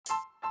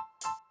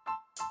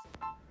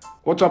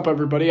What's up,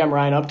 everybody? I'm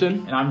Ryan Upton.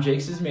 And I'm Jake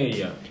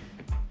Sismadia.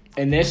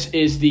 And this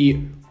is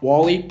the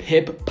Wally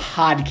Pip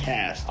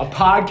Podcast. A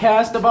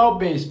podcast about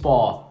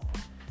baseball.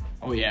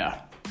 Oh,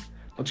 yeah.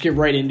 Let's get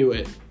right into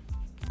it.